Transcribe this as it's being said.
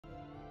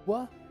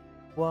Wha,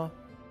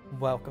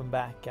 welcome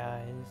back,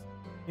 guys,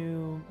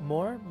 to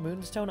more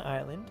Moonstone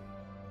Island.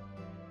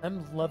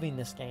 I'm loving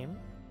this game,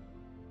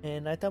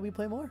 and I thought we'd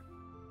play more.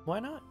 Why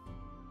not?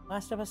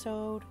 Last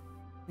episode,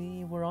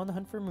 we were on the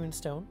hunt for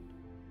Moonstone.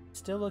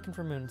 Still looking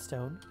for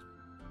Moonstone.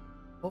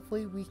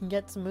 Hopefully we can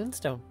get some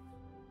Moonstone.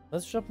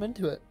 Let's jump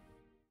into it.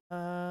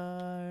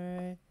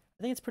 I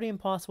think it's pretty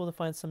impossible to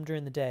find some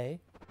during the day.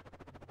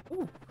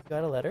 Ooh,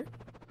 got a letter.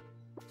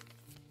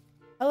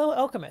 Hello,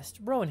 Alchemist.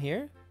 Rowan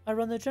here. I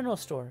run the general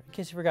store, in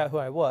case you forgot who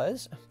I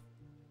was.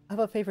 I have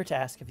a favor to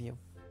ask of you.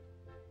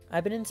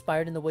 I've been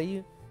inspired in the way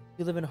you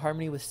live in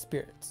harmony with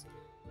spirits,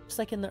 just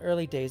like in the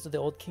early days of the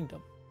Old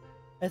Kingdom.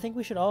 I think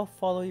we should all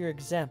follow your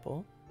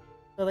example.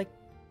 So I'd like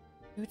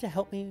you to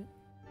help me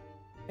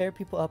pair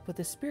people up with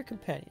a spirit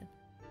companion.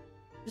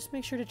 Just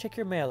make sure to check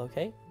your mail,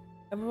 okay?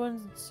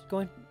 Everyone's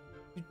going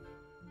to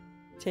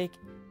take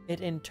it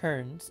in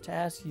turns to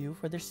ask you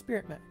for their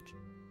spirit match.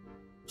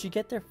 You should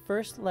get their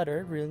first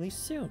letter really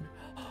soon.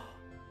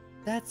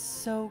 That's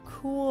so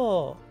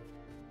cool.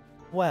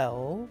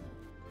 Well,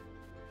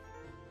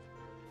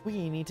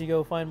 we need to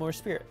go find more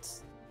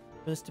spirits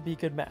for this to be a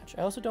good match.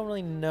 I also don't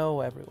really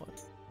know everyone,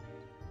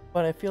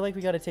 but I feel like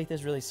we got to take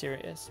this really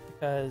serious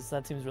because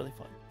that seems really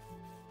fun.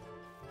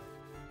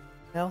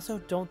 I also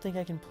don't think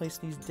I can place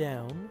these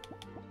down.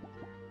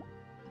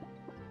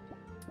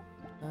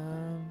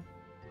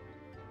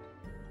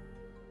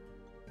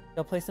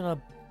 I'll place them in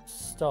a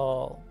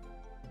stall.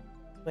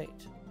 Wait.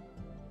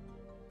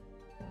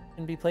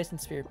 Can be placed in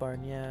Spirit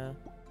Barn, yeah.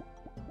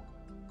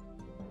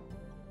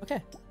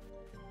 Okay.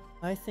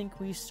 I think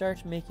we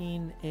start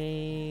making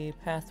a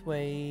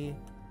pathway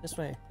this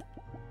way.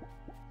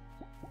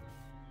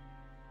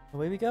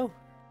 Away we go.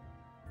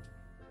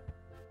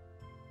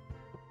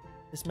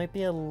 This might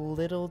be a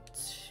little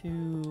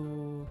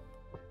too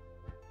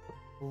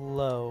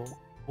low.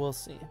 We'll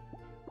see.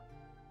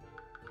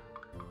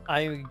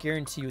 I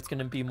guarantee you it's going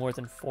to be more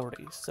than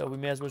 40, so we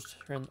may as well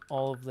turn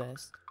all of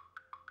this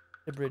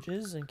to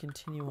bridges and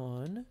continue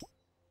on.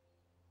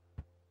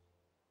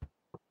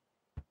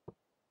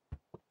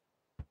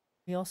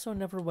 We also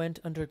never went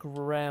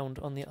underground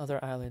on the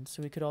other island,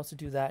 so we could also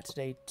do that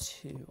today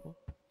too.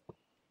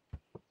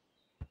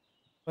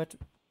 But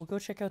we'll go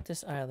check out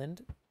this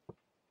island.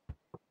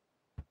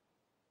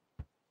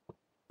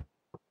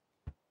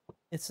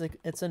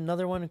 It's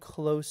another one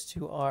close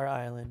to our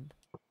island.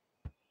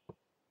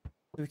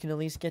 We can at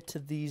least get to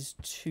these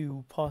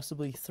two,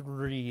 possibly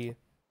three.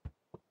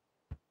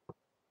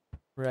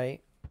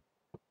 Right?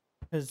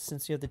 Because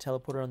since you have the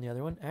teleporter on the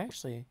other one,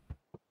 actually,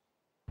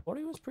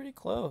 40 was pretty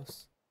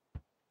close.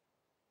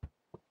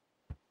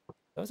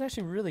 That was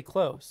actually really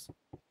close.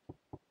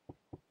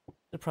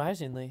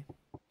 Surprisingly.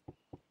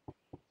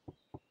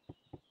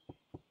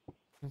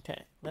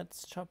 Okay,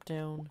 let's chop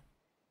down.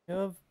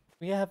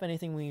 We have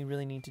anything we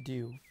really need to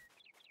do.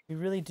 We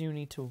really do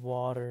need to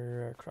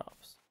water our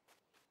crops.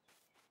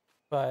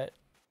 But,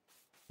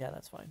 yeah,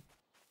 that's fine.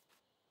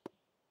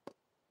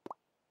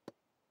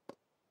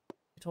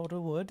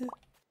 Total wood.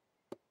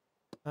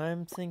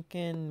 I'm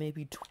thinking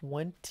maybe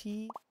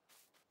 20.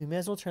 We may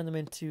as well turn them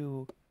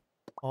into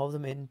all of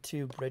them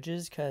into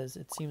bridges because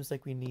it seems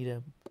like we need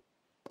them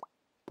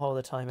all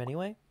the time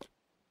anyway.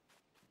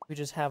 We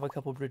just have a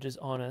couple bridges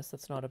on us.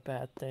 That's not a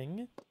bad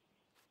thing.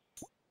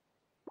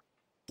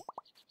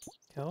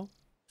 Go.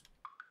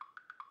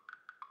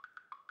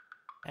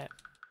 Okay.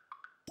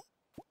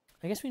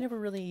 I guess we never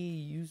really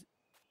use.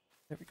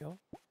 There we go.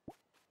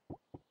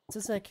 It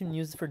says I can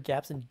use it for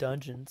gaps in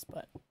dungeons,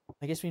 but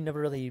I guess we've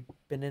never really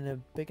been in a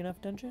big enough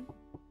dungeon,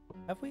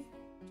 have we?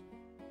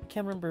 I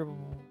can't remember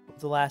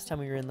the last time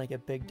we were in like a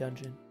big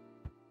dungeon.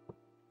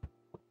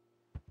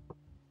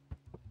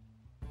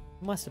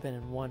 Must have been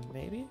in one,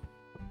 maybe?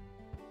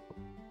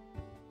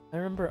 I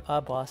remember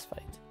a boss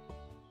fight.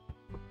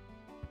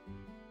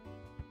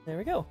 There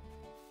we go.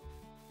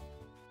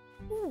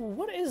 Ooh,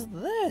 what is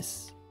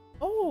this?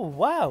 Oh,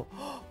 wow.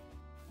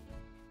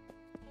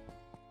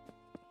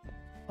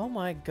 Oh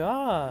my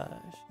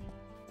gosh.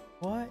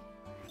 What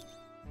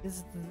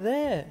is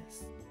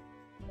this?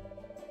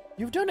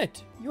 You've done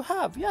it! You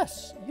have,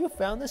 yes! You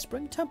found the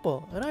Spring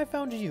Temple, and I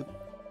found you.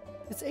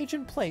 This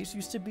ancient place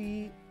used to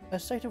be a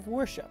site of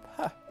worship.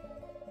 Ha!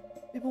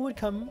 People would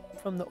come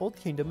from the Old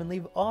Kingdom and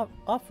leave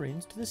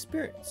offerings to the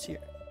spirits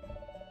here.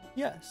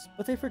 Yes,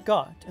 but they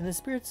forgot, and the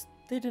spirits,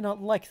 they did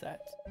not like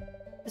that.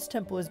 This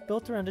temple is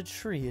built around a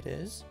tree, it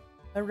is.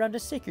 Around a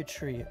sacred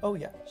tree, oh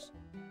yes.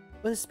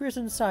 But the spirits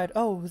inside,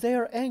 oh, they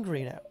are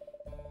angry now.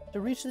 To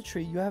reach the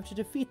tree, you have to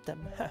defeat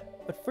them. Ha!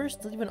 But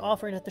first, leave an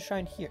offering at the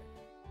shrine here.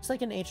 Just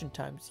like in ancient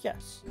times,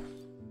 yes.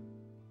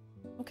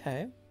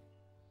 Okay.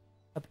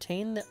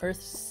 Obtain the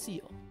Earth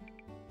Seal.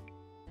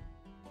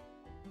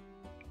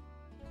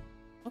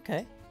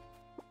 Okay.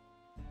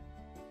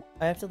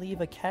 I have to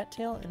leave a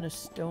cattail and a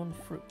stone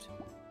fruit.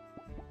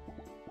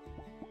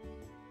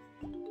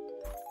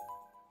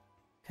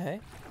 Okay.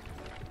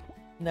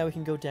 Now we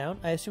can go down.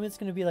 I assume it's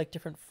going to be like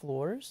different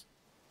floors.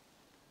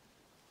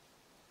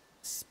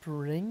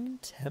 Spring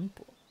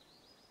Temple.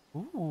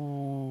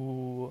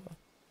 Ooh.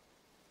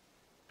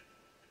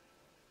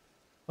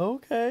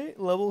 Okay,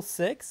 level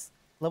 6,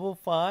 level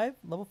 5,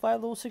 level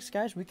 5, level 6,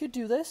 guys. We could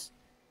do this.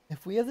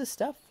 If we have the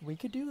stuff, we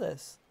could do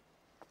this.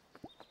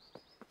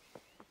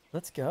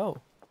 Let's go.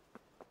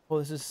 Oh,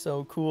 this is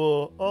so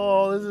cool.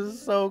 Oh, this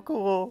is so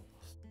cool.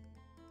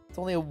 It's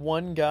only a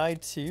one guy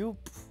too.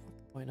 What's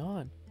going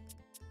on?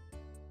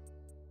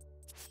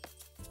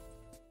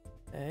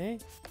 Okay.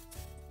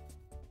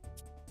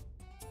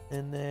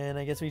 And then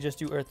I guess we just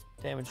do earth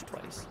damage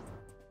twice.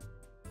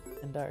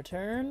 End our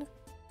turn.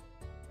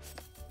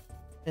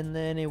 And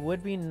then it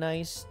would be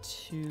nice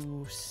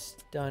to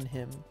stun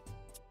him.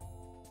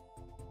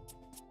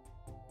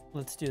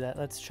 Let's do that.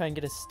 Let's try and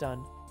get a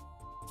stun.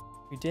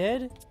 We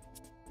did.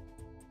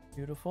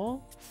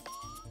 Beautiful.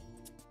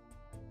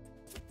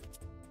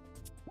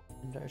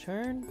 End our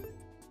turn.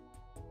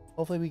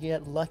 Hopefully we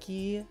get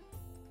lucky.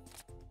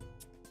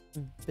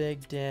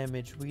 Big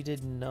damage. We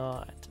did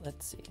not.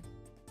 Let's see.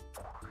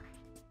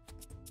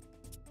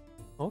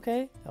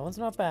 Okay, that one's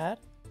not bad.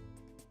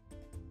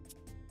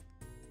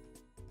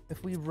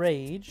 If we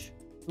rage,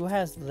 who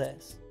has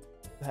this?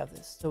 You have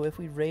this. So if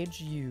we rage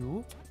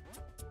you,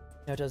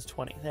 now it does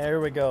 20. There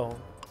we go.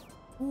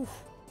 Oof.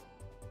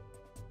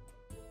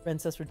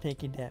 Prevents us from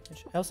taking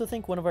damage. I also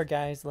think one of our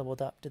guys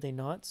leveled up. Did they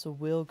not? So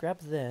we'll grab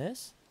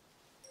this.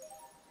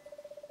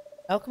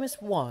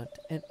 Alchemist Wand,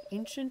 an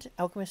ancient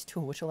alchemist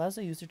tool which allows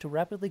the user to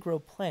rapidly grow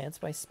plants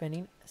by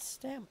spending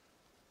stamina.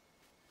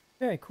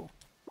 Very cool.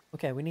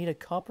 Okay, we need a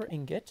copper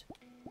ingot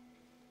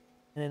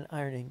and an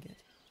iron ingot.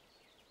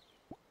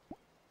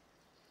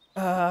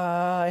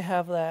 I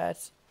have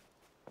that.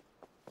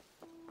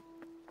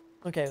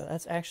 Okay,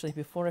 let's actually,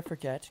 before I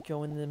forget,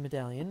 go in the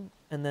medallion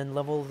and then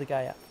level the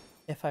guy up,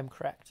 if I'm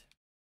correct.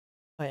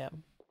 I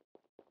am.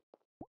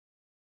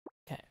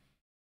 Okay.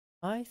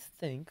 I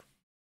think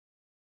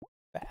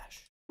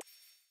bash.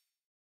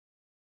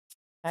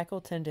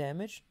 Tackle 10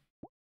 damage.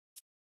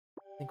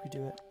 I think we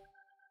do it.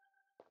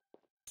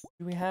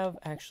 Do we have,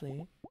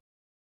 actually...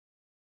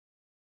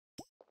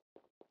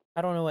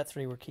 I don't know what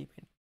 3 we're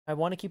keeping. I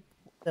want to keep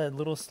the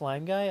little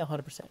slime guy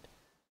 100%.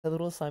 The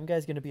little slime guy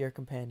is going to be our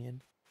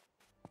companion.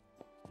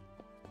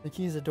 Like,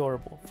 he's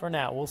adorable. For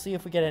now, we'll see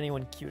if we get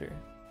anyone cuter.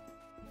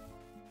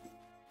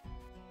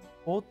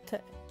 Hold oh,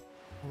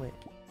 wait.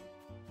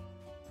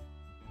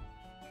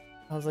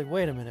 I was like,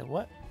 wait a minute,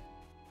 what?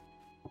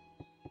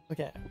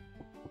 Okay.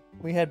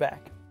 We head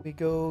back. We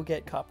go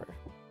get copper.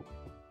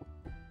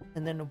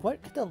 And then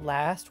what could the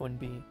last one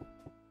be?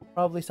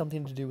 Probably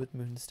something to do with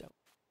Moonstone.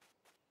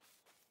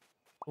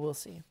 We'll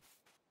see.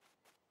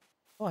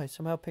 Oh, I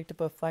somehow picked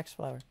up a flax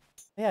flower.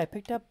 Yeah, I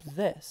picked up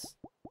this.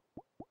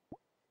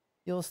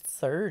 Heals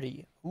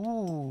 30.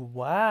 Ooh,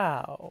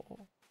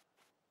 wow.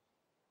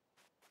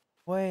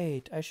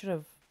 Wait, I should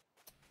have...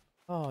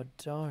 Oh,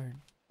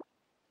 darn.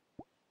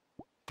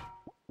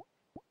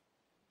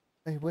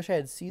 I wish I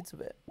had seeds of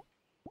it.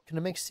 Can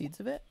I make seeds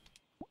of it?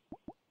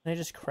 Can I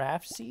just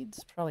craft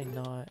seeds? Probably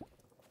not.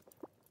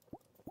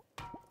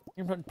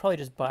 You can probably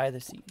just buy the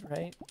seed,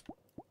 right?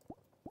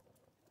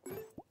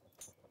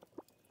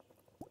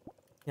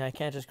 Yeah, I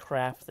can't just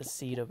craft the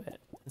seed of it.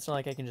 It's not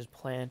like I can just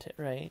plant it,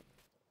 right?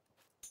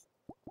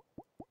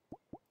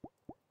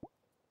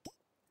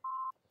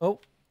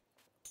 Oh.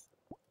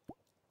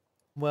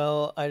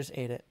 Well, I just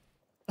ate it.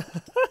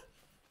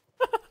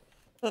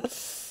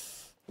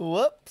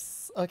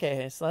 Whoops.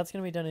 Okay, so that's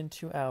going to be done in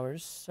 2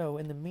 hours. So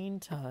in the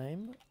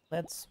meantime,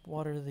 let's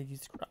water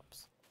these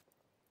crops.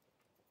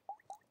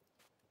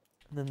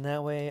 And then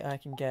that way I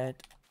can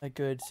get a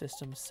good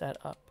system set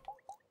up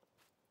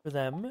for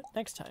them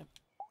next time.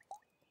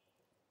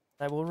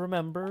 I will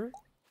remember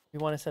we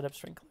want to set up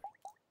sprinkler.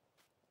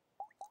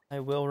 I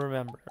will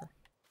remember.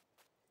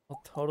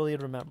 I'll totally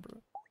remember.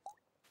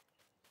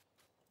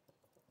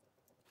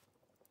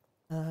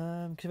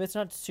 Because if it's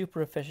not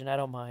super efficient, I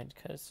don't mind,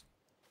 because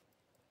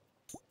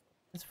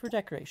it's for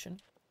decoration.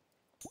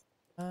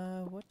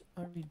 What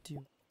are we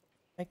doing?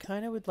 I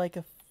kind of would like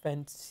a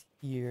fence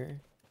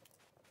here.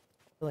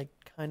 To, like,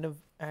 kind of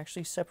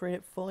actually separate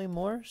it fully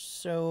more,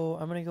 so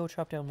I'm gonna go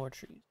chop down more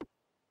trees.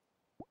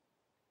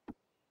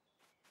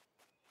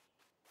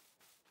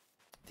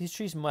 These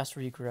trees must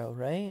regrow,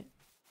 right?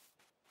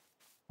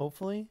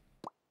 Hopefully.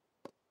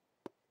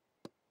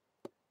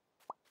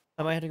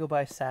 I might have to go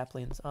buy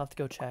saplings. I'll have to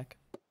go check.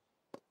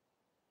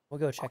 We'll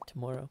go check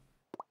tomorrow.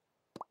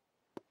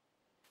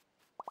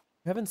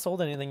 We haven't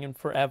sold anything in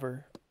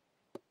forever.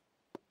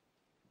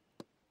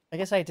 I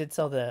guess I did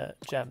sell the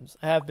gems.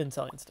 I have been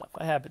selling stuff.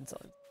 I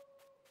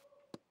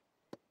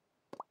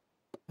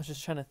was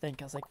just trying to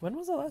think. I was like, when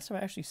was the last time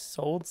I actually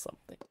sold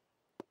something?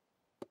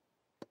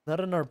 Not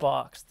in our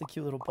box. The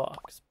cute little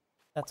box.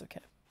 That's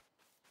okay.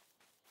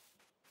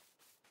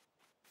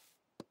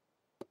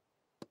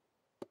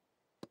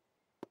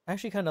 I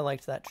actually kind of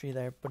liked that tree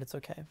there, but it's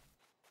okay.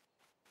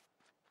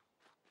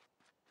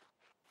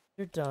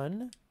 You're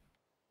done.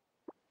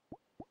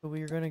 So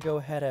we're going to go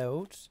head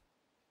out.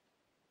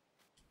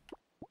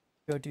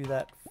 Go do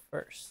that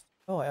first.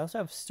 Oh, I also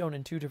have stone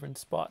in 2 different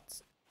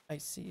spots. I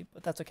see,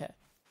 but that's okay.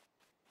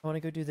 I want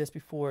to go do this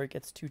before it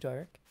gets too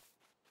dark.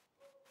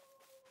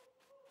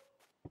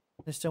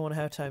 Just don't want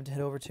to have time to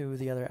head over to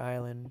the other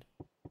island.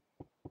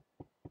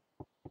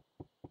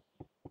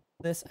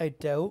 This I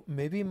doubt.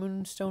 Maybe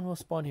Moonstone will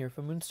spawn here. If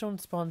a Moonstone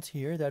spawns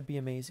here, that'd be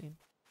amazing.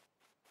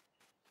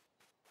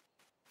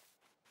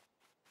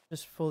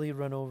 Just fully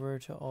run over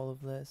to all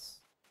of this.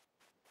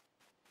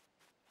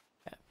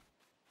 Yeah.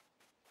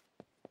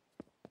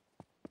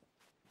 I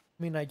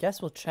mean, I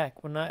guess we'll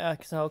check when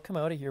because I'll come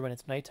out of here when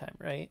it's nighttime,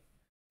 right?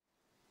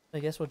 I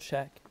guess we'll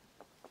check.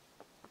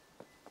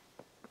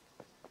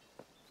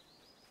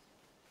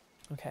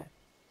 Okay.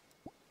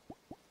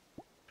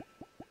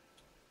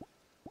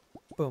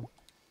 Boom.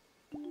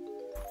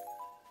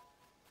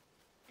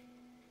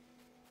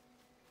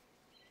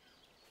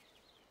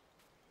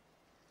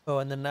 Oh,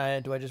 and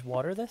then do I just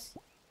water this?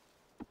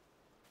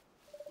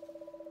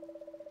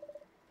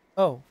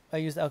 Oh, I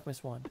used the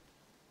alchemist wand.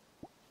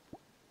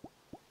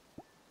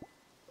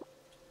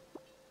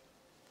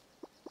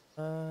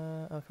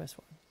 Alchemist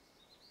wand.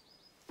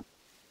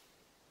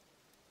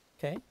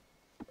 Okay.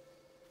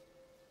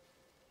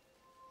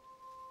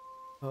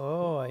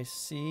 Oh, I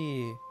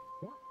see.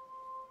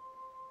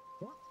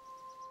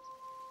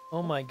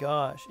 Oh my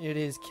gosh, it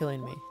is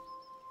killing me.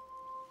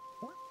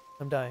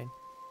 I'm dying.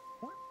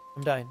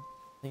 I'm dying.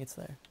 I think it's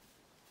there.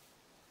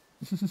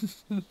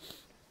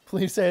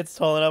 Please say it's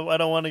tall enough. I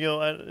don't want to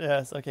go.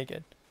 Yes, okay,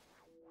 good.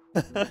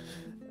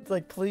 It's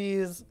like,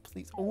 please,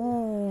 please.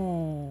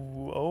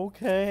 Ooh,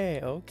 okay,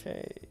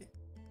 okay.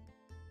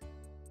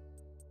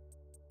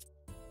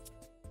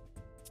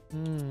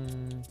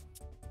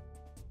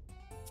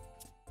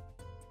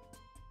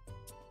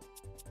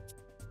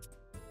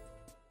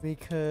 We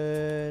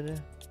could...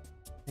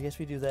 I guess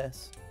we do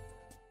this.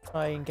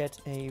 Try and get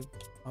a...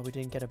 Oh, we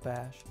didn't get a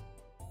bash.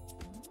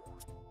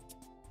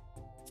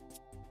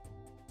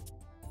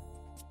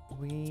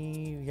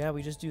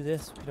 We just do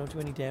this. We don't do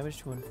any damage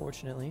to it,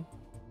 unfortunately.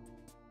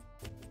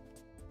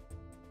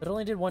 It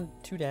only did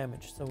 2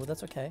 damage, so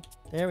that's okay.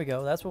 There we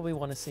go. That's what we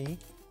want to see.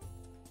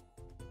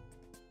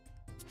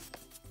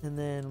 And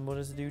then what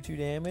does it do? 2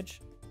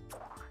 damage?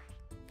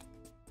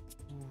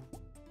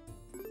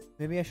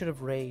 Maybe I should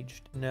have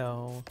raged.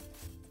 No.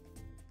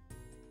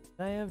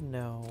 Did I have?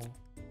 No.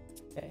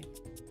 Okay.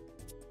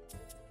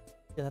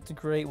 Yeah, that's a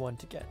great one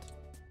to get.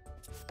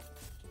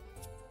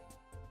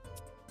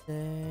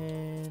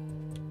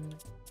 Then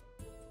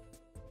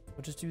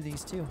we'll just do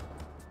these 2.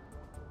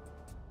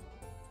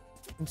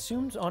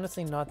 Consume's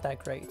honestly not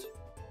that great.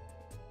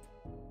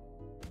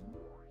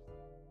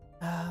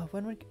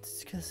 When would,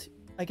 because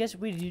I guess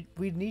we'd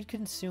need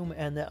consume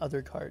and the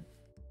other card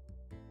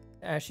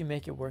to actually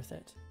make it worth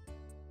it.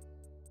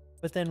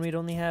 But then we'd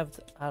only have,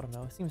 I don't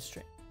know, it seems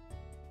strange.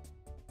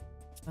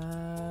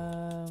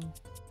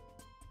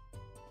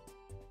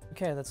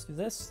 Okay, let's do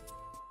this.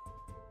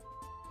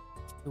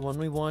 The one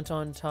we want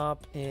on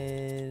top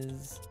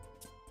is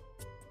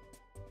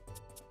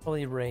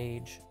probably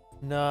Rage.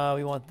 No,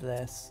 we want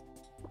this.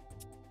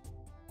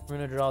 We're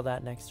gonna draw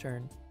that next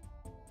turn.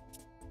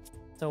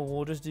 So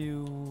we'll just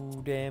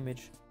do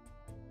damage.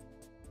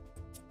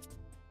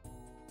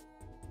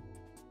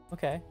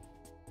 Okay.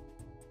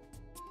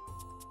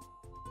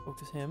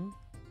 Focus him.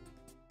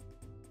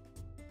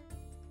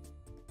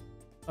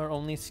 Our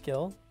only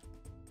skill.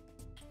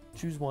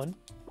 Choose one.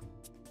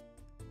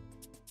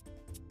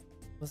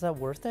 Was that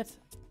worth it?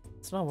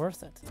 It's not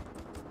worth it.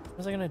 What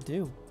was I gonna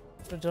do?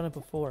 Should have done it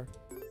before.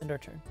 End our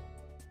turn.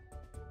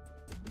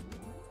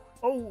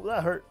 Oh,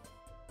 that hurt.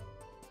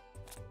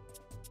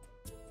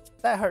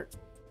 That hurt.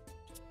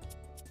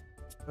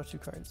 Draw 2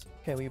 cards.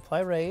 Okay, we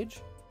apply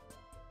Rage.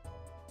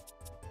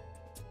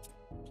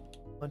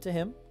 One to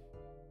him.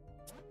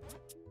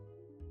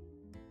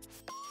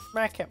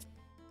 Smack him.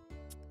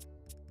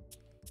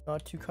 Draw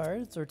 2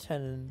 cards or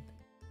 10.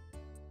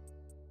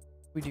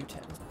 We do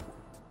 10.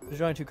 So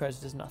drawing 2 cards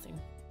does nothing.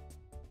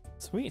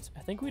 Sweet. I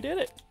think we did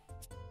it.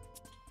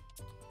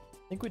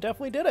 I think we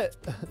definitely did it.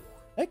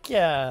 Heck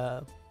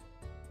yeah.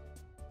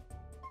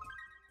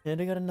 And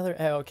we got another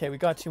egg. Okay, we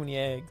got too many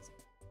eggs.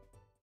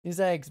 These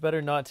eggs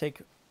better not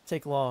take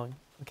long.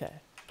 Okay.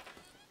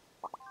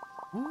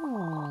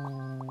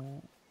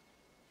 Ooh.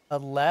 A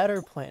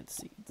ladder plant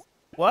seeds.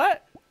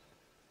 What?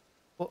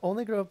 Will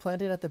only grow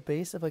planted at the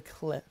base of a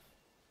cliff.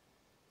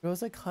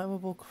 Grows a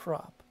climbable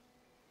crop.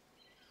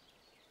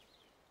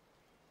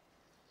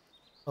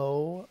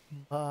 Oh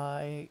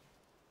my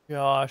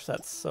gosh,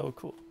 that's so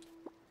cool.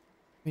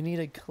 We need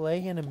a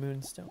clay and a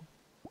moonstone.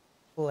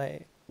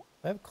 Clay. Do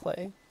I have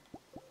clay?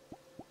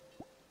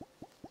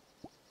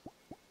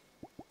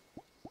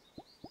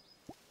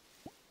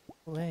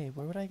 Clay.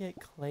 Where would I get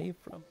clay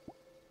from?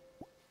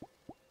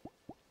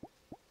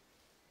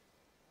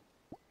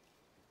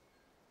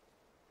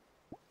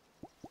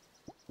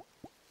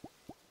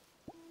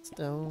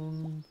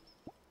 Stone.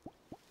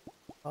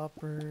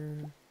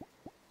 Copper.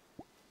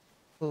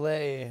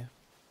 Clay.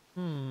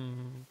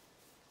 Oh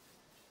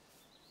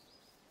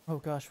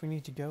gosh, we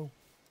need to go.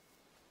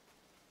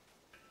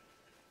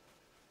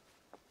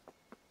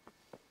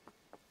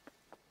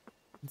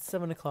 It's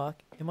 7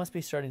 o'clock. It must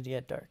be starting to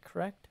get dark,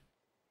 correct?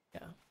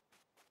 Yeah.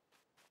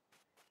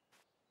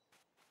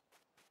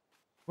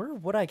 Where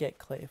would I get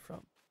clay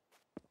from?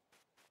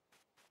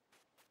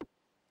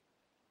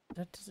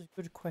 That is a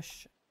good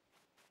question.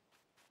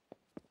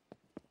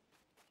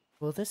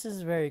 Well, this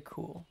is very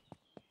cool.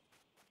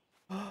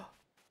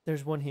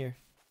 There's one here.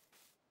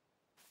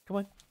 Come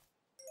on.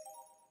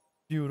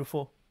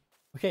 Beautiful.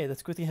 Okay,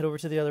 let's quickly head over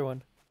to the other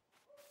one.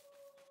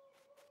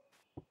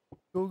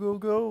 Go, go,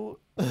 go.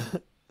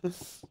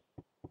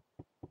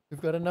 We've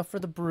got enough for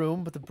the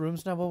broom, but the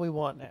broom's not what we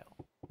want now.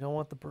 We don't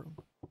want the broom.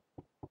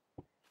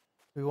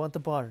 We want the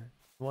barn.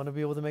 We want to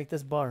be able to make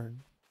this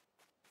barn.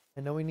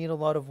 I know we need a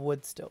lot of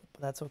wood still, but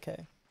that's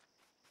okay.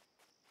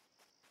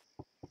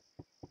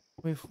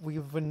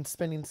 We've been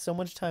spending so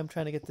much time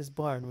trying to get this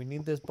barn. We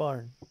need this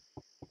barn.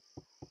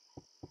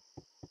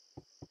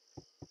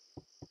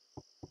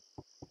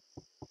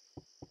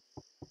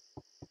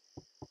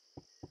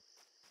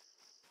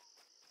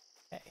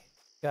 Okay,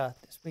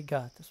 got this. We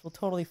got this. We'll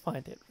totally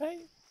find it,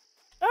 right?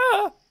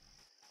 Ah!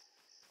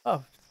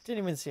 Oh,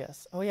 didn't even see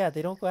us. Oh yeah,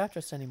 they don't go after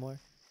us anymore.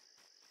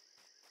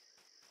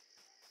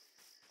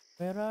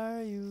 Where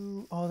are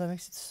you? Oh, that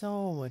makes it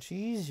so much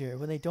easier.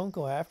 When they don't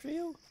go after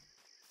you,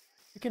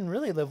 we can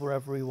really live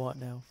wherever we want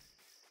now.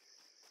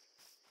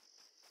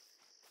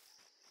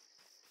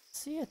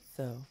 See it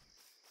though.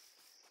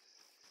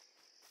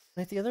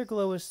 Like the other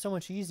glow is so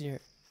much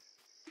easier.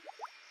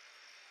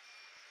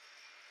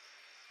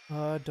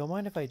 Don't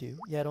mind if I do.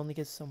 Yeah, it only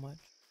gets so much.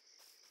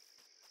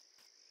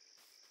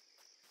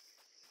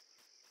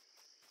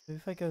 Maybe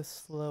if I go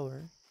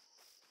slower.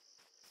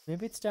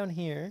 Maybe it's down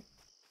here.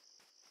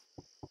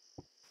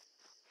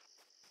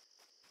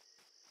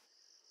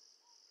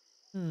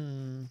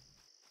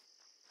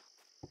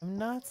 I'm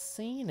not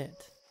seeing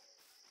it.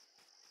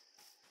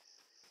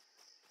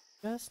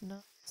 Just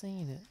not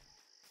seeing it.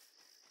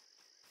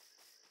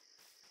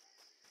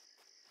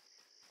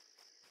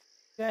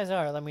 If you guys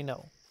are, let me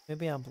know.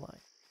 Maybe I'm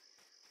blind.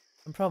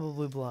 I'm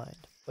probably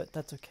blind, but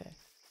that's okay.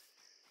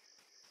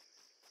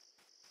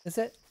 Is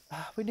it?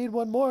 We need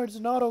one more. It's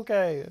not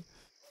okay.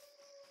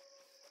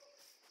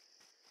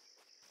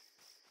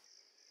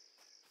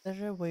 Is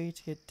there a way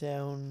to get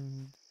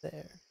down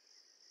there?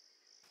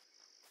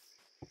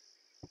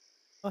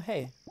 Oh,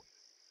 hey.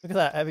 Look at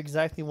that. I have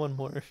exactly one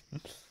more.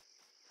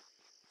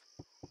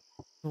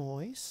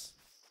 Nice.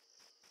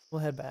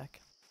 We'll head back.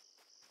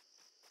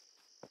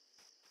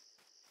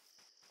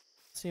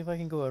 See if I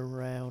can go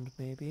around,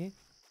 maybe.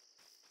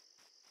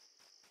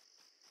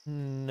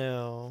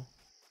 No.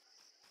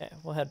 Okay,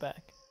 we'll head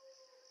back.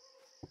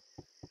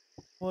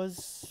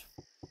 Was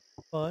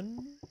fun?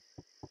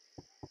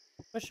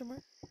 Question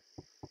mark?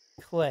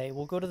 Clay.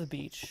 We'll go to the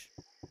beach.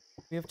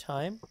 We have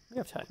time? We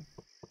have time.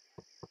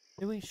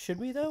 Should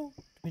we though?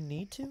 Do we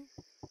need to?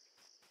 I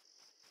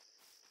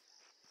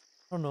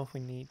don't know if we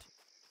need to.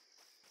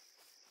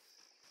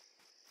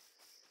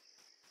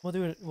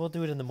 We'll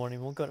do it in the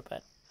morning. We'll go to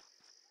bed.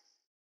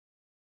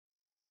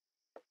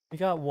 We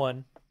got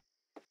one.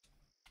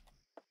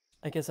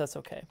 I guess that's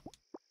okay.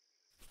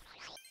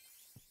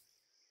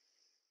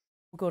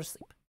 We'll go to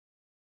sleep.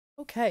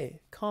 Okay,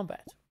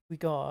 combat. We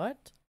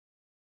got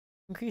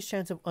increased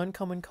chance of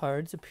uncommon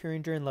cards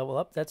appearing during level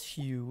up. That's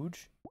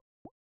huge.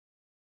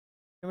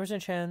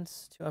 10%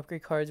 chance to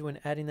upgrade cards when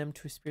adding them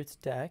to a spirit's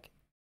deck.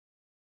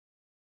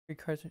 Upgrade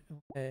cards,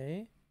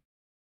 okay.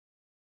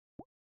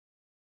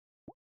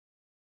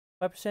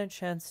 5%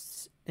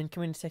 chance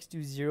incoming attacks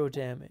do 0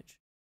 damage.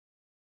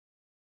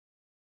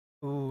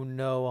 Ooh,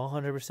 no,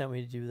 100%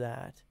 we do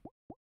that.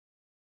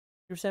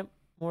 3%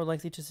 more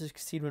likely to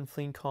succeed when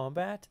fleeing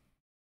combat.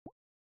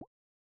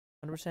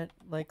 100%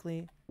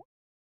 likely.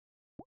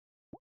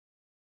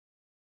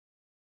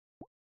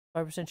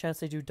 5% chance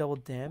they do double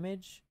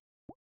damage.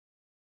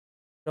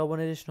 Draw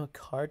one additional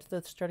card to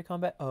the start of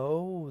combat.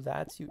 Oh,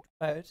 that's huge.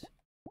 But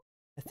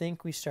I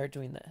think we start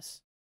doing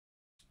this.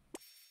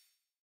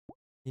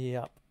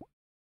 Yep.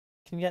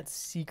 Can we get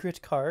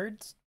secret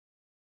cards?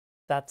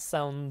 That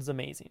sounds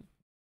amazing.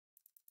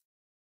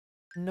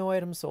 No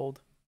items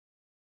sold.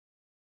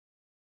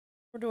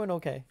 We're doing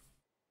okay.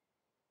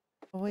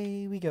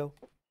 Away we go.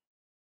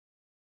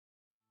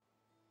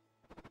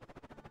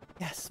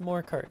 Yes,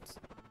 more cards.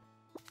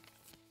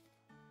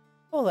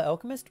 Hola,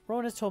 Alchemist.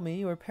 Rowan has told me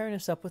you are pairing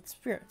us up with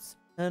spirits,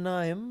 and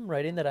I am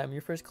writing that I'm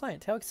your first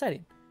client. How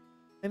exciting!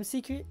 I'm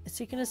seeking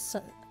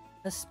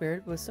a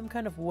spirit with some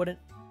kind of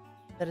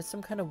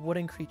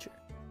wooden creature.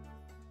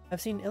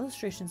 I've seen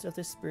illustrations of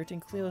this spirit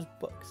in Cleo's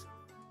books.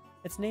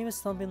 Its name is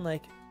something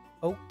like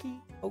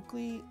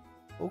Oakley,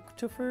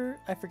 Oaktofer.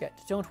 I forget.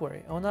 Don't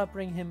worry, I will not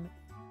turn him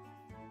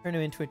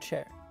into a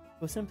chair. It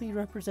will simply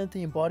represent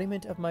the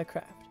embodiment of my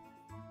craft.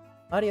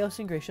 Adios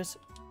and gracious,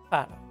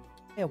 Palo.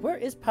 Yeah, where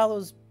is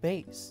Palo's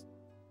base?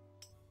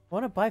 I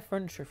want to buy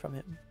furniture from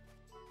him.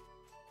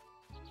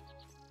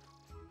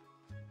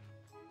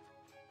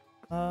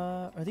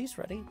 Are these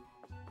ready?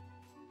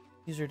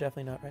 These are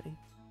definitely not ready.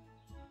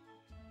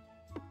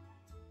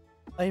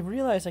 I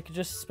realized I could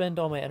just spend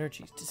all my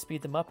energy to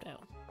speed them up now.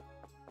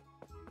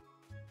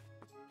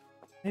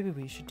 Maybe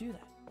we should do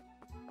that.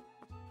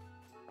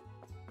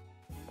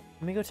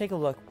 Let me go take a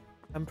look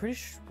I'm pretty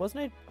sure,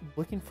 wasn't I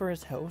looking for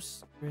his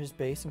house or his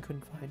base and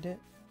couldn't find it?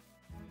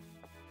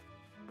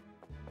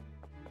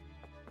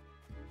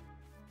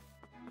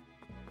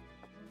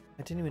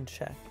 I didn't even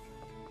check.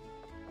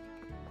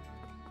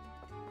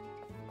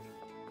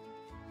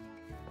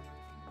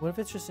 What if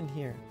it's just in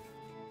here?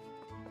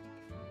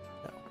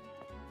 No.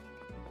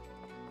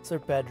 It's their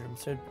bedroom,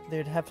 so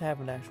they'd have to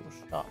have an actual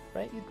shop,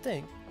 right? You'd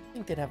think. I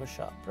think they'd have a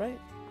shop, right?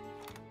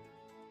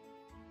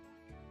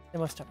 They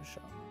must have a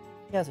shop.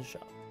 He has a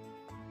shop.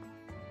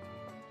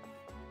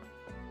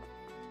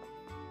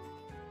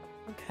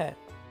 Okay.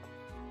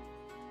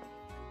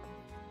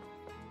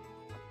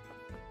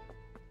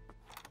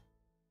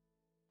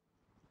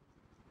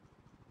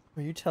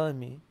 Are you telling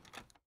me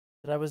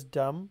that I was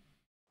dumb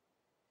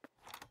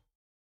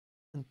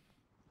and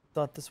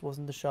thought this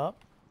wasn't the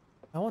shop?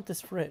 I want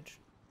this fridge.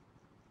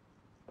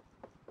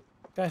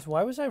 Guys,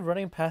 why was I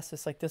running past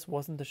this like this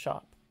wasn't the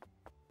shop?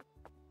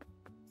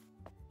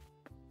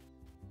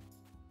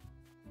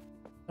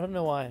 I don't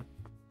know why.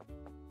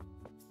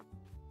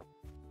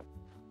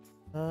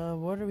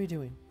 What are we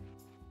doing?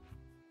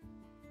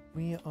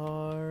 We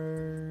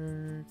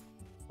are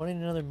wanting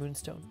another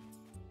moonstone.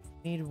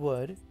 Need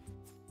wood.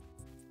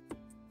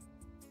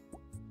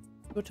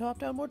 Go chop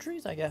down more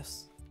trees, I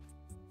guess.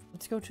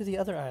 Let's go to the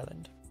other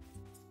island.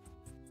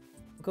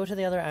 We'll go to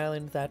the other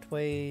island, that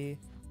way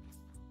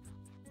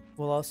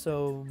we'll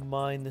also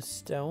mine the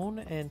stone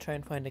and try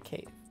and find a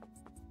cave.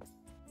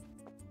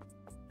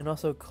 And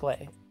also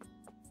clay.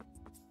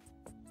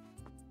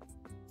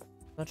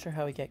 Not sure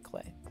how we get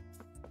clay.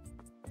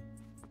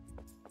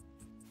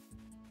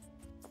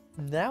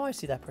 Now I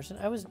see that person.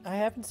 I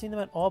haven't seen them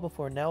at all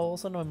before. Now all of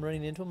a sudden I'm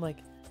running into them like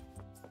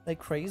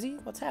crazy?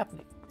 What's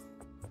happening?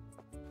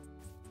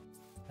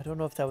 I don't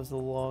know if that was the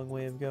long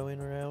way of going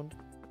around.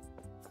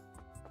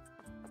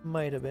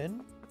 Might have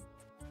been.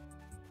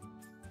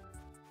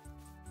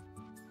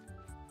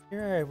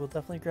 Here, we'll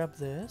definitely grab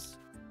this.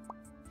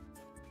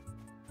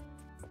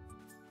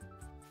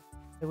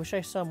 I wish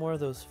I saw more of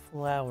those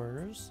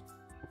flowers.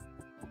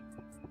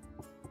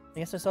 I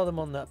guess I saw them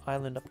on the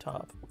island up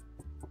top.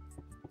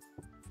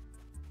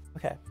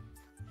 Okay.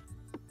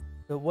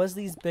 So it was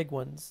these big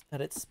ones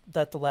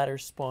that the ladder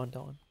spawned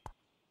on.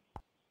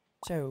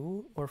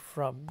 So, or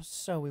from,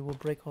 so we will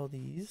break all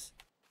these.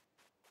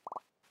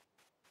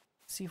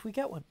 See if we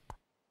get one.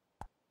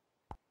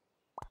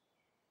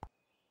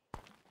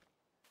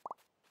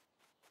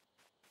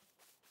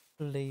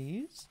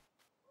 Please.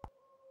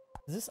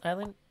 Is this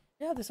island?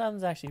 Yeah, this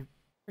island's actually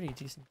pretty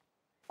decent.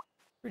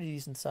 Pretty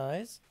decent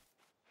size.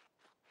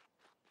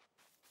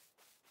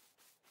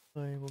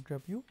 I will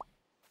grab you.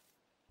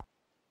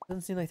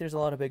 Doesn't seem like there's a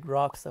lot of big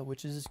rocks though,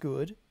 which is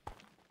good.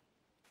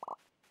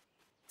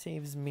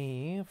 Saves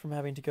me from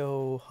having to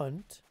go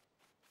hunt.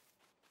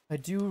 I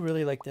do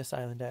really like this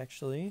island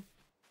actually.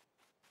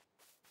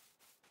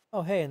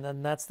 Oh hey, and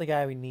then that's the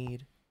guy we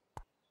need.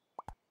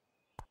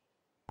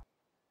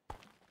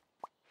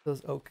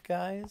 Those oak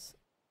guys.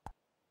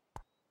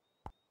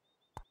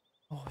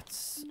 Oh,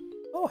 it's...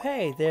 Oh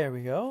hey, there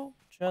we go.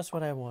 Just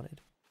what I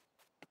wanted.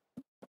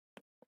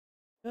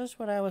 Just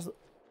what I was...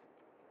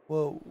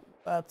 Whoa,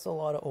 that's a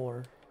lot of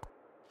ore.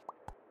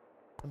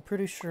 I'm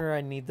pretty sure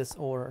I need this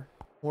ore.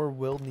 Or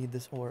will need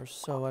this ore,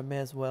 so I may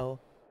as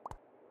well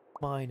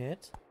mine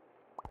it.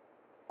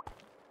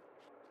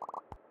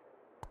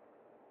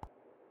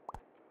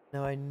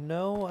 Now I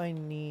know I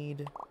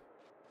need...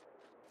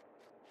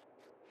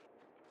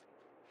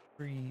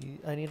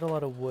 I need a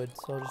lot of wood,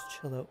 so I'll just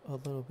chill out a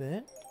little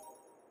bit.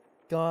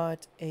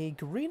 Got a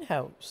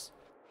greenhouse.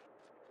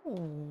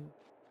 Ooh,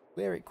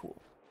 very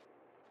cool.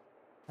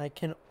 I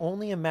can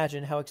only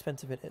imagine how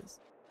expensive it is.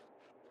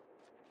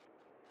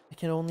 I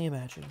can only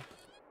imagine.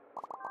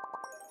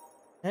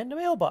 And a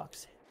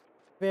mailbox.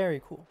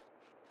 Very cool.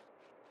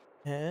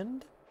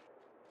 And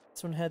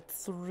this one had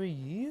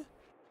 3.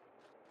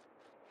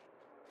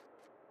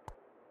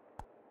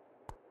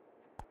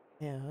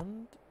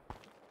 And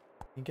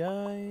you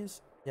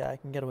guys, yeah, I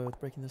can get away with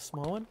breaking this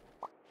small one.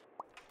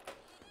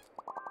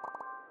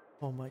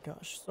 Oh my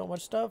gosh, so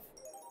much stuff.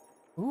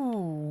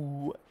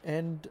 Ooh,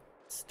 and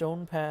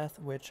stone path,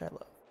 which I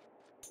love.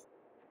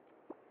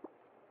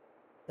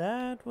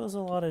 That was a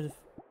lot of...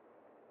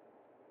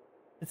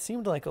 It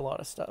seemed like a lot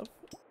of stuff.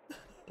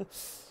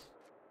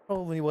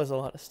 Probably was a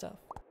lot of stuff.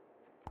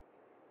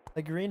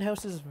 The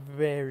greenhouse is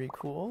very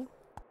cool.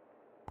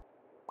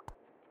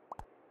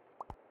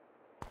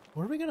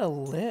 Where are we gonna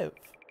live?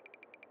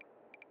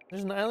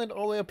 There's an island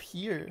all the way up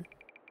here.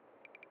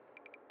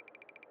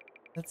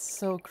 That's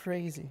so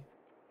crazy.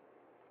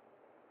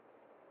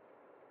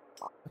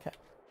 Okay.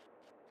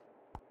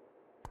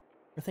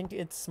 I think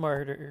it's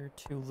smarter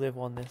to live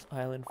on this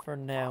island for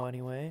now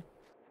anyway.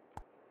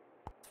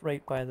 It's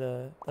right by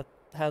that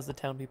has the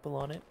town people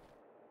on it.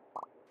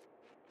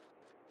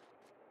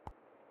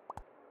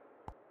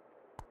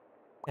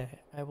 Okay,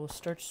 I will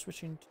start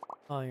switching to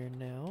iron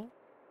now.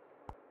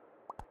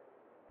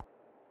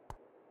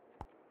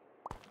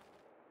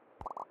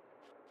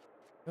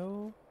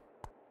 Go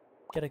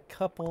get a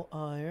couple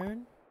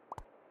iron.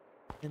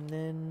 And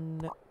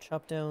then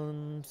chop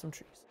down some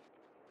trees.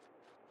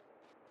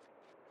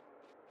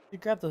 You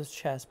grab those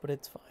chests, but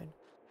it's fine.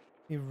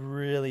 We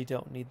really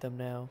don't need them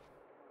now.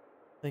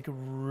 Like,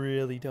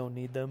 really don't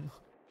need them.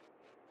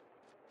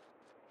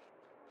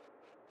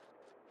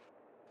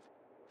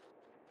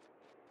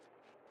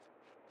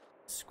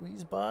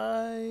 Squeeze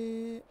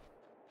by.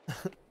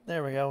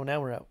 There we go,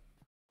 now we're out.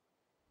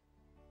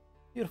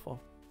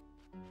 Beautiful.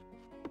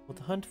 Well,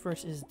 the hunt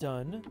first is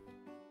done.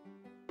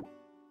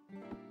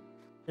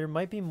 There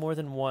might be more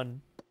than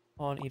one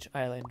on each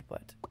island,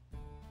 but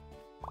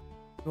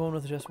we're going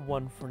with just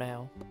one for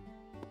now.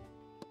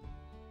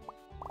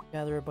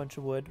 Gather a bunch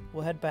of wood.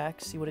 We'll head back,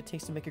 see what it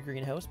takes to make a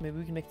greenhouse. Maybe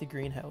we can make the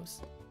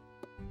greenhouse.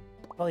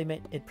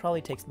 It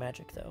probably takes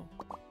magic, though.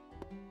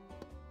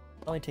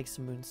 Probably takes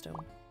some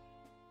moonstone.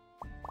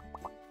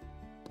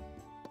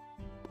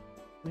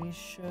 We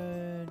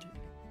should...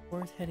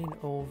 worth heading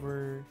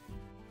over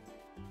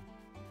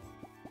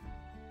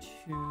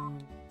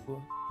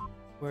to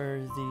where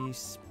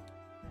these...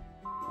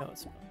 No,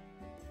 it's not.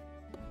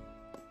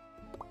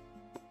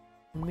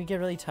 When we get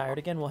really tired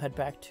again, we'll head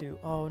back to...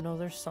 Oh no,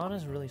 their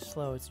sauna's really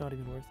slow. It's not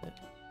even worth it.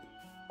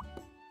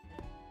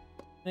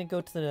 I'm gonna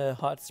go to the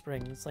hot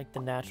springs, like the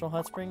natural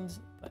hot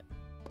springs, but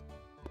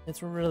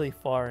it's really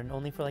far and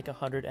only for like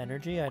 100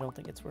 energy. I don't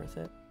think it's worth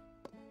it.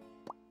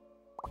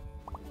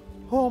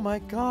 Oh my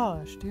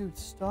gosh, dude,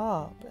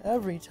 stop.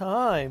 Every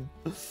time.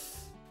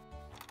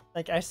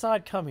 Like, I saw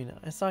it coming.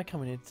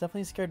 It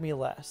definitely scared me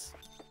less.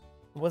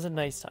 It wasn't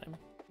nighttime.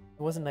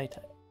 It wasn't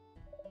nighttime.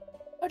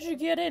 How'd you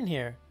get in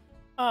here?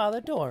 Ah,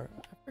 the door.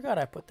 I forgot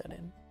I put that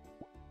in.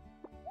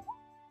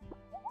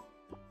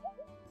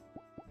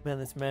 Man,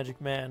 this magic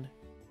man.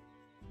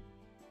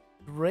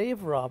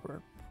 Grave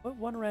robber. Put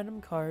one random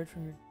card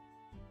from your...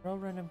 Draw a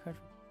random card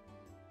from...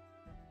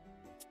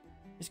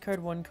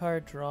 Discard one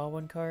card, draw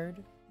one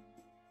card.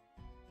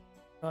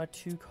 Draw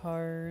 2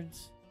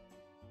 cards.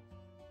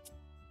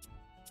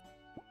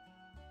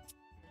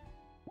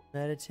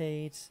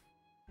 Meditate.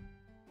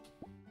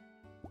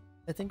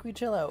 I think we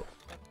chill out.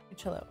 We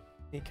chill out.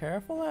 Be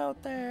careful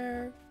out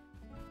there.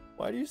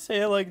 Why do you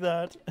say it like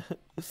that?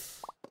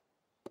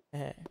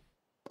 Hey.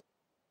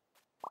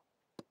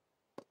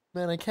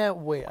 Man, I can't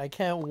wait. I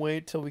can't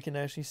wait till we can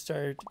actually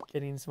start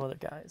getting some other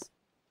guys.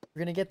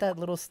 We're gonna get that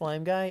little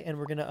slime guy and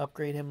we're gonna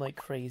upgrade him like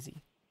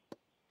crazy.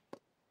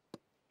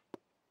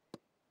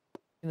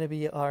 Gonna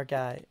be our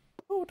guy.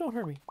 Oh, don't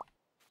hurt me.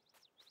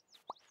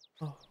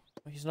 Oh,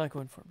 he's not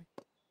going for me.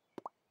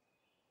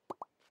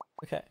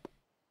 Okay.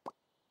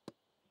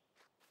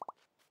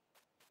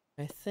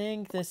 I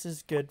think this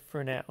is good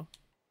for now.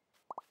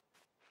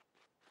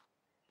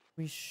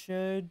 We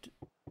should...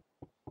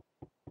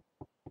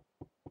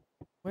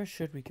 Where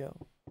should we go?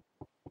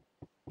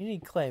 We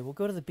need clay. We'll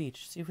go to the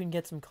beach. See if we can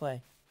get some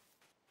clay.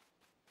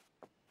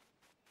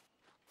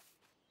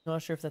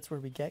 Not sure if that's where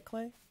we get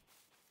clay.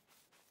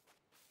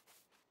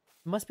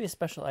 It must be a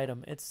special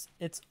item. It's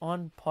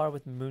on par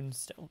with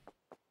Moonstone.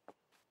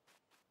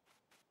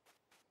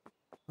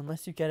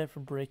 Unless you get it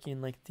from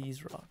breaking like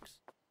these rocks.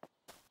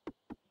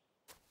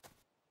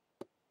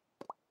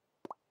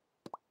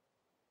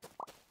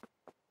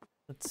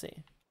 Let's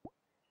see.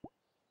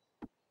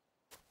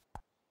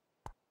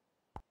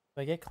 Do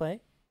I get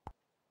clay?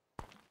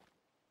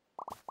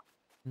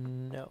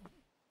 No.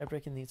 I'm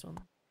breaking these ones.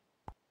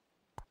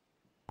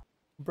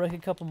 Break a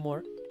couple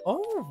more.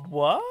 Oh,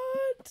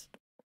 what?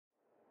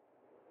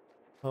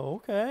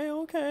 Okay,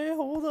 okay,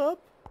 hold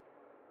up.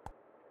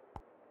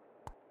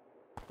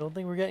 Don't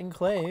think we're getting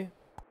clay,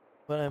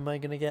 but am I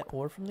gonna get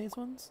ore from these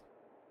ones?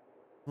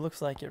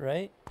 Looks like it,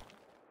 right?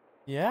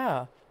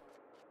 Yeah.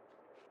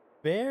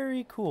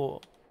 Very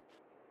cool.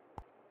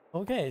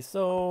 Okay,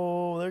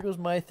 so there goes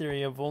my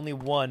theory of only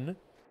one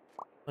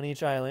on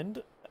each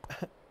island.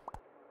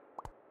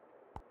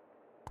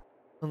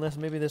 Unless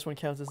maybe this one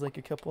counts as like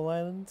a couple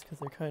islands because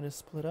they're kind of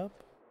split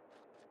up.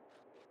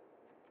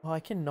 Oh, I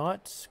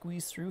cannot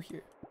squeeze through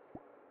here.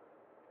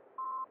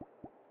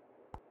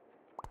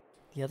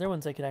 The other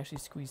ones I could actually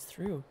squeeze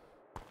through.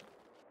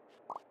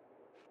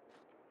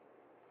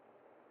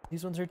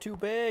 These ones are too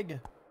big.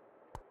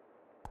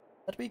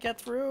 Let me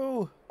get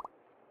through.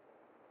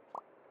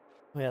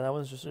 Oh yeah, that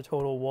one's just a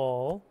total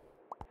wall.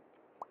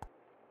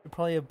 Could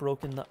probably have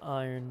broken the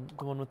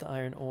one with the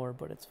iron ore,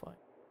 but it's fine.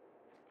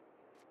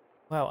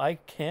 Wow, I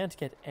can't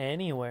get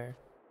anywhere.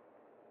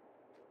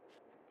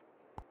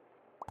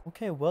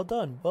 Okay, well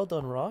done,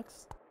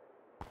 rocks.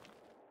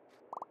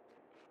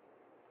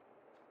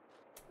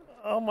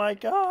 Oh my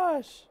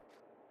gosh!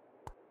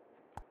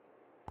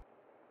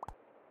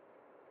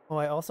 Oh,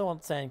 I also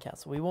want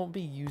sandcastle. We won't be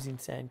using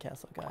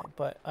sandcastle guy,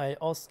 but I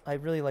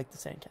really like the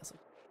sandcastle.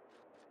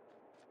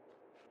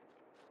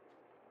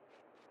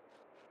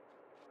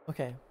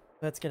 Okay,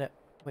 let's get it.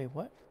 Wait,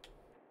 what?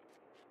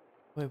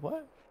 Wait,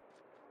 what?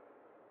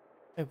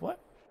 Wait, what?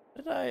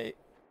 Did I...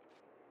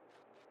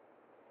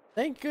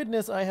 Thank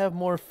goodness I have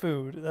more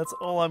food. That's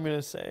all I'm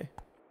gonna say.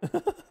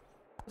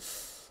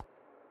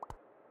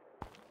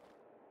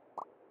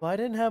 Well, I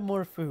didn't have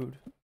more food.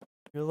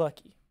 You're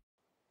lucky.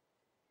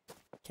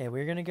 Okay,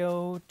 we're gonna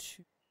go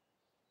to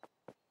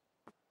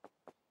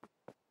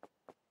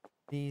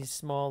the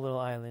small little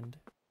island.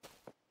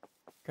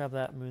 Grab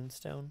that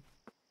Moonstone.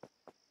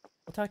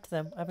 We'll talk to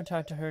them. I haven't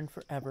talked to her in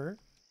forever.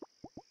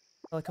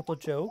 Tell a couple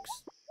jokes.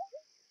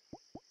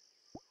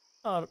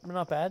 Oh,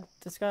 not bad.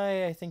 This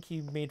guy, I think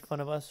he made fun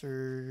of us,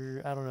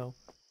 or I don't know.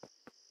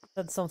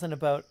 Said something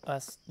about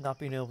us not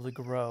being able to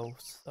grow,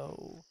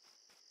 so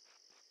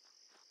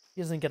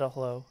he doesn't get a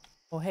hello.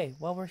 Oh, hey,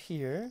 while we're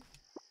here,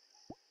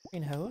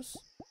 greenhouse.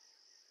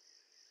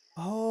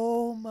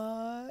 Oh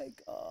my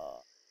god,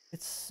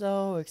 it's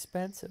so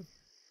expensive.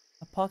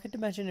 A pocket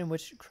dimension in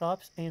which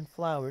crops and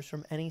flowers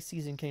from any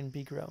season can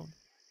be grown.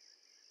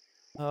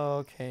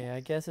 Okay, I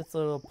guess it's a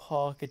little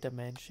pocket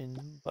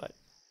dimension, but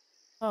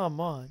come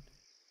on.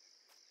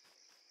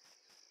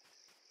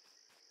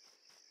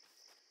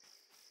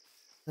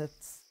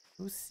 Let's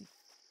go see.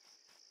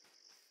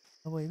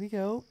 Away we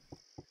go.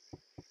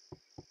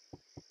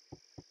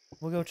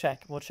 We'll go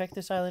check. We'll check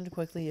this island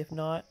quickly. If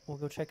not, we'll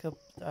go check up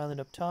the island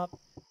up top.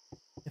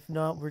 If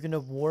not, we're gonna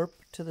warp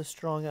to the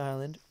strong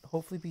island.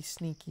 Hopefully be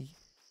sneaky.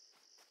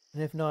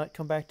 And if not,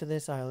 come back to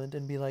this island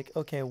and be like,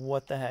 okay,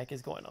 what the heck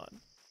is going on?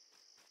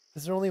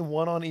 Is there only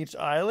one on each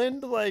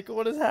island? Like,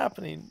 what is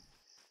happening?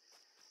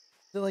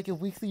 Is it like a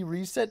weekly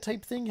reset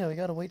type thing? How we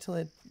gotta wait till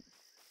it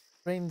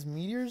rains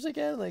meteors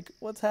again? Like,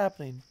 what's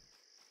happening?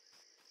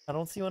 I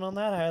don't see one on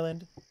that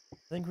island. I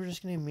think we're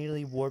just gonna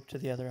immediately warp to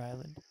the other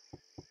island.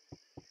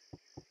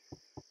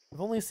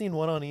 I've only seen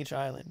one on each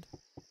island.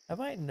 Have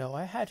I? No,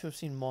 I had to have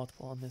seen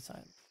multiple on this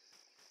island.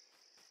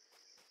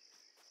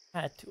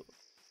 Had to.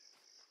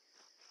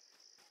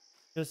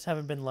 Just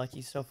haven't been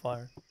lucky so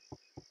far.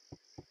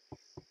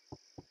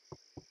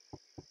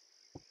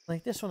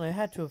 Like this one, I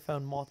had to have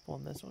found multiple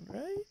on this one,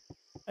 right?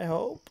 I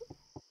hope.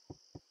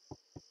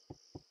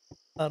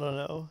 I don't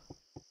know.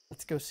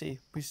 Let's go see.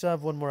 We still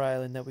have one more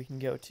island that we can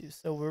go to,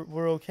 so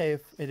we're okay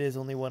if it is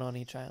only one on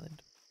each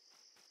island.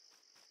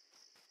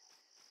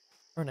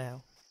 For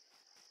now.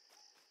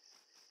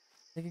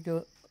 Take a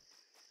go.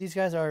 These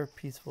guys are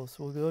peaceful,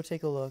 so we'll go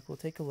take a look. We'll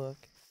take a look.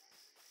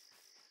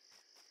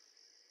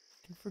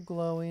 Looking for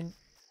glowing.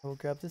 We'll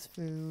grab this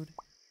food.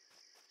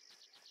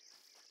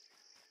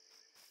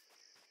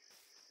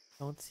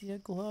 Don't see a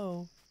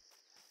glow.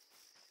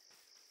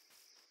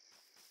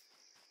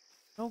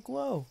 No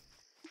glow.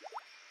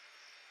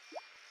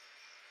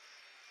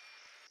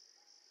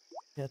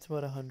 Yeah, it's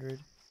about 100.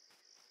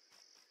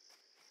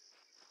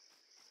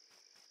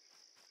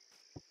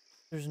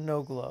 There's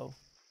no glow.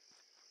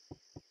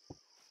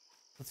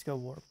 Let's go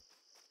warp.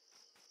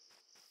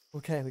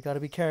 Okay, we gotta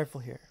be careful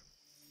here.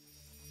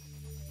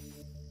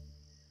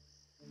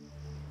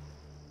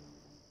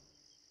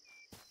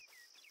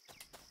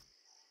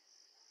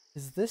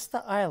 Is this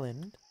the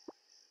island?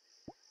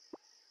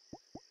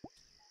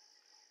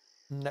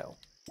 No.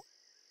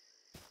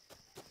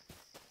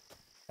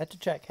 Had to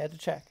check, had to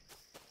check.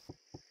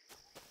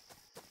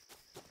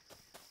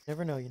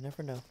 Never know, you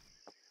never know.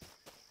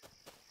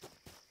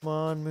 Come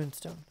on,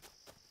 Moonstone.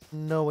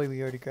 No way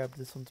we already grabbed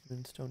this one's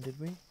Moonstone, did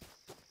we?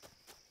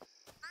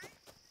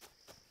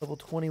 Level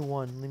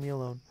 21, leave me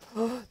alone.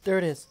 There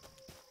it is.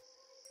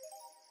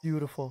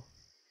 Beautiful.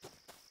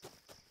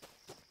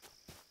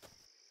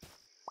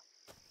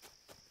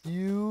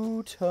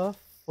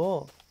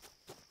 Beautiful.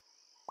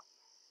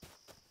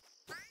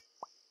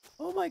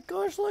 Oh my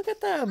gosh, look at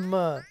them!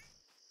 You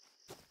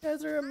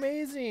guys are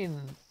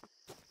amazing!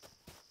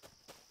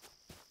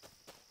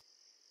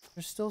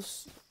 There's still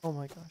oh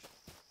my gosh.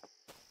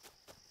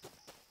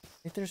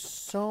 Like, there's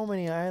so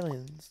many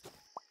islands.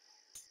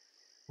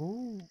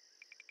 Ooh.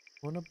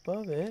 One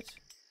above it.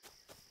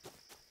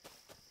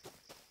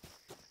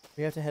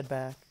 We have to head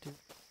back, dude.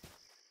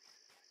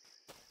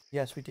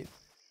 Yes, we do.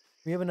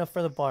 We have enough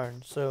for the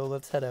barn, so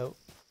let's head out.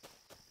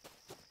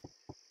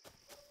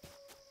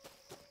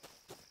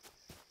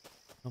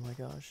 Oh my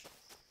gosh.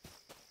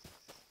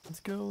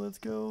 Let's go, let's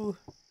go.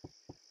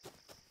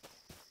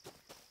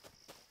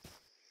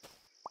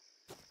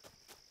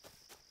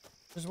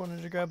 Just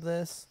wanted to grab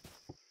this.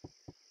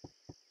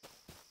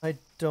 I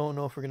don't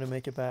know if we're gonna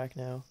make it back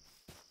now.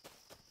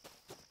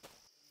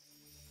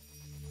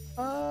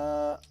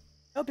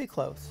 I'll be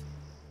close.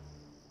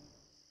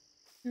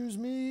 Excuse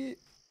me.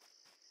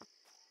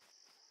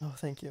 Oh,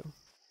 thank you.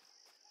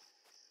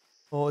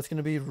 Oh, it's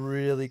gonna be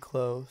really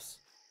close.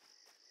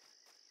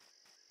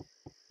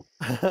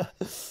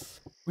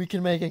 We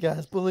can make it,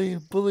 guys.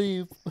 Believe,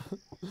 believe.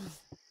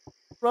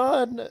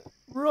 Run,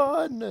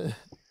 run.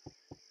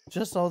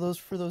 Just all those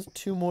for those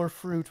 2 more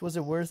fruit. Was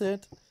it worth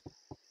it?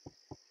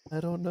 I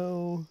don't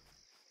know.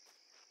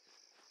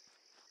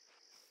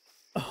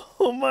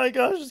 Oh my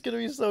gosh, it's gonna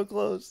be so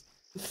close.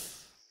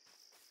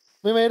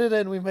 We made it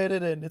in, we made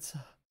it in.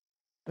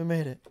 We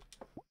made it.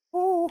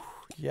 Oh,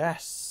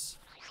 yes.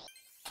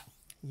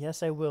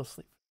 Yes, I will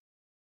sleep.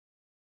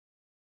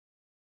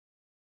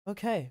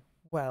 Okay,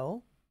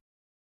 well,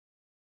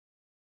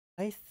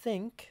 I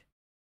think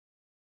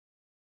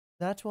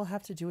that will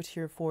have to do it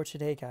here for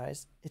today,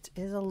 guys. It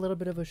is a little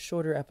bit of a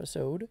shorter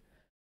episode,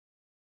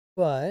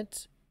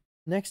 but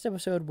next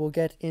episode we'll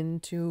get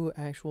into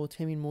actual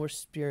taming more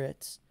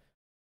spirits.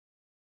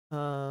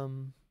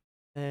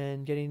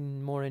 And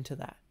getting more into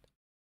that.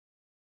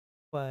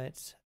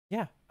 But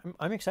yeah,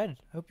 I'm excited.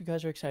 I hope you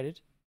guys are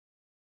excited.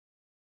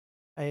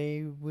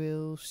 I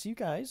will see you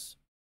guys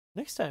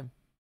next time.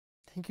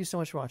 Thank you so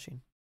much for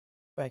watching.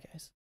 Bye,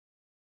 guys.